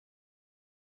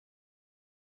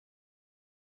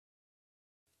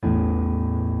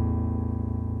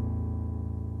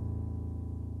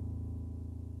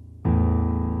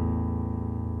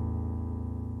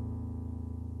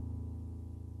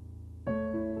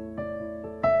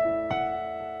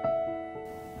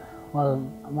Well,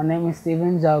 my name is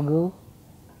Steven Njogu.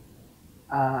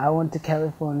 I went to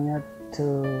California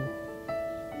to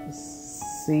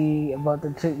see about the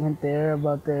treatment there,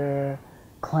 about their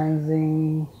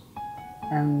cleansing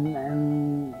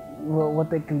and what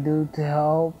they can do to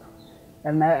help.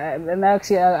 And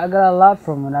actually, I got a lot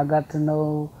from it. I got to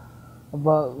know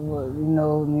about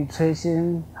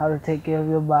nutrition, how to take care of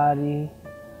your body,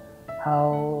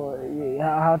 how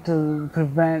to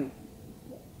prevent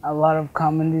a lot of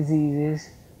common diseases,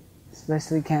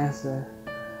 especially cancer.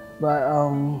 But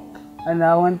and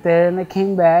I went there and I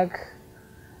came back,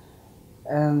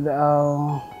 and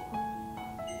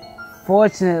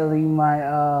fortunately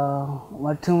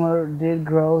my tumor did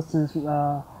grow since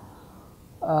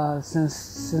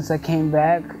I came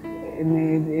back. It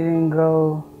didn't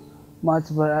grow much,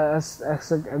 but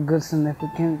that's a good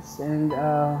significance.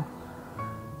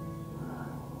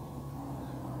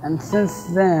 And since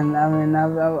then, I mean,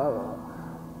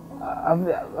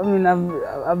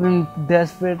 I've been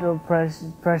desperate or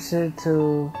pressured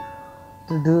to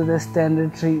do the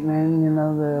standard treatment,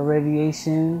 the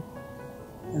radiation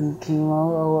and chemo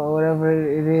or whatever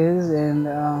it is, and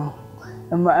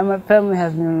my family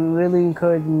has been really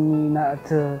encouraging me not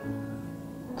to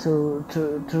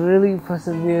really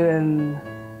persevere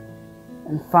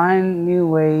and find new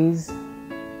ways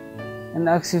and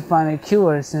actually find a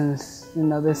cure, since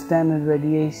the standard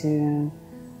radiation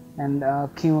and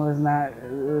chemo is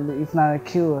not a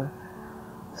cure.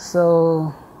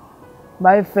 So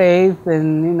by faith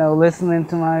and listening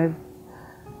to my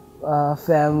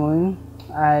family,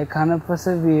 I kind of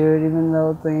persevered, even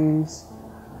though things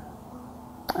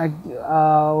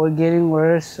were getting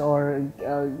worse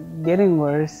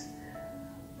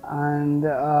and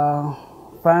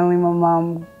finally my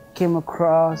mom came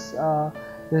across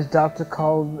this doctor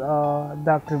called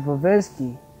Dr.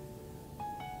 Burzynski,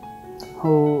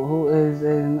 who is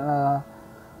in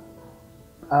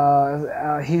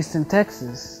Houston,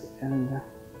 Texas,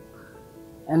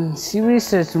 and she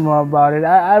researched more about it.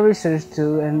 I researched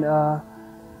too, and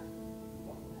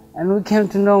we came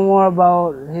to know more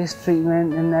about his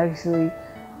treatment and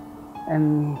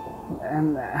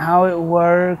how it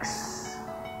works.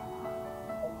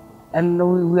 And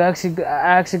I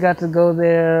actually got to go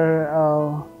there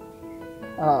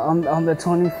on the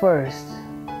 21st,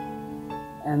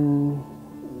 and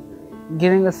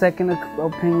getting a second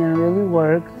opinion really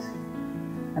worked,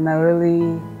 and I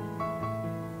really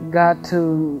got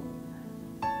to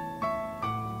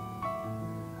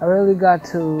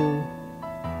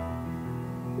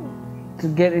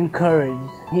get encouraged.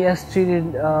 He has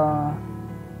treated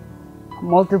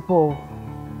multiple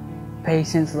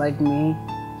patients like me,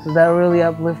 so that really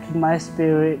uplifted my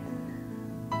spirit.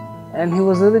 And he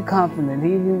was really confident.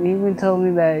 He even told me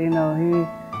that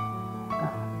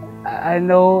I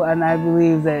know and I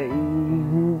believe that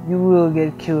you will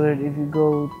get cured if you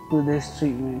go through this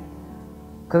treatment,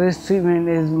 because this treatment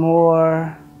is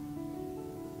more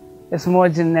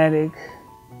genetic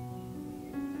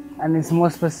and it's more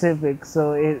specific.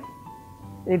 So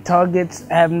it targets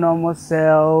abnormal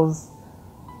cells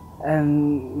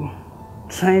and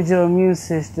trains your immune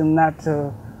system not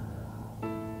to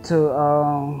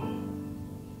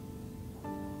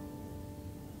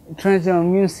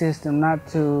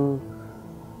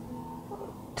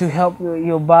help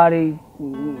your body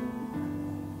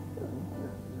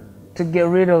to get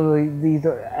rid of these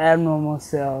abnormal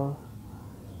cells,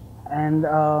 and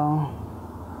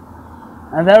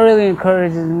that really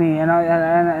encourages me, and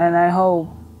I hope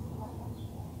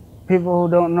people who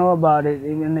don't know about it,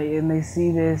 and they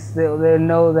see this, they'll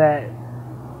know that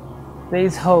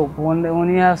there's hope. When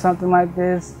you have something like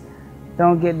this,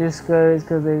 don't get discouraged,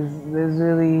 because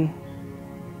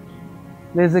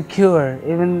there's a cure.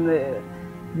 Even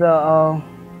the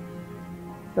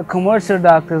commercial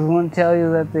doctors won't tell you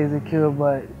that there's a cure,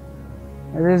 but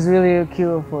there's really a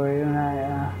cure for it, and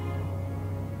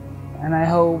I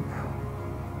hope.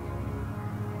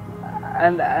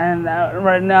 And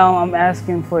right now I'm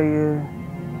asking for your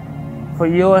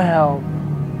help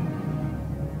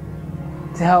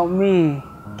to help me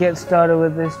get started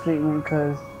with this treatment,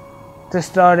 because to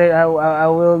start it I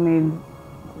will need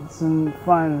some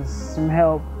funds, some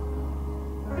help,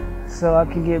 so I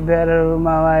can get better with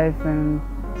my life, and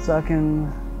so I can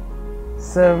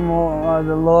serve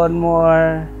the Lord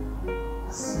more,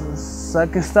 so I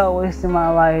can stop wasting my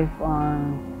life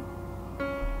on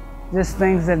just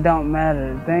things that don't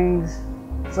matter,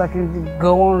 so I can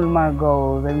go on with my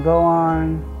goals and go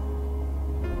on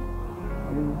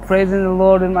praising the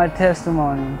Lord in my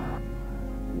testimony.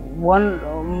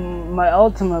 My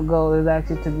ultimate goal is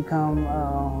actually to become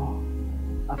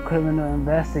a criminal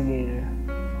investigator.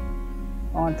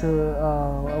 I'm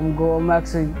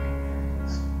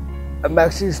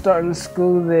actually starting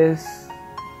school this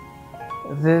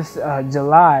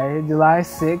July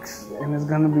 6th, and it's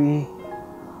gonna be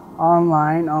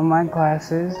online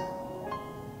classes,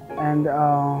 and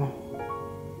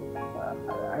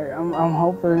I'm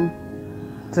hoping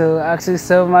to actually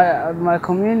serve my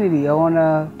community. I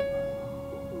wanna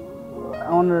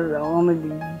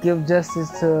give justice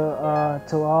to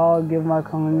all, give my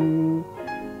community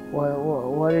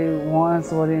what it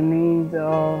wants, what it needs.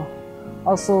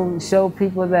 Also show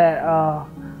people that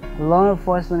law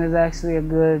enforcement is actually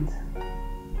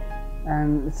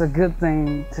it's a good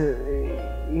thing to,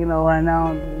 right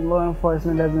now law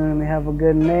enforcement doesn't really have a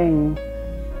good name.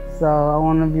 So I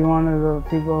want to be one of the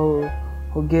people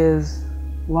who gives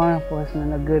law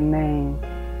enforcement a good name,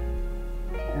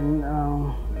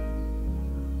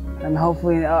 and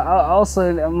hopefully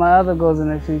also my other goals in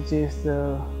the future is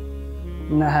to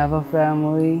have a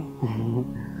family.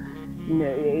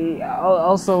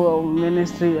 Also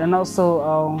ministry, and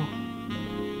also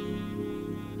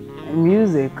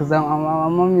music, because I'm a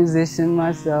musician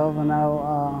myself, and I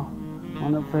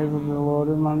want to praise the Lord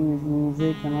with my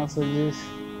music, and also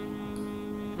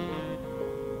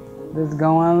just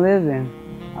go on living.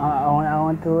 I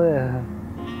want to live,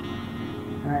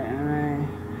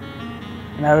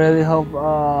 and I really hope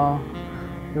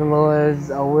the Lord's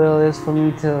will is for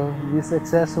me to be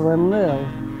successful and live.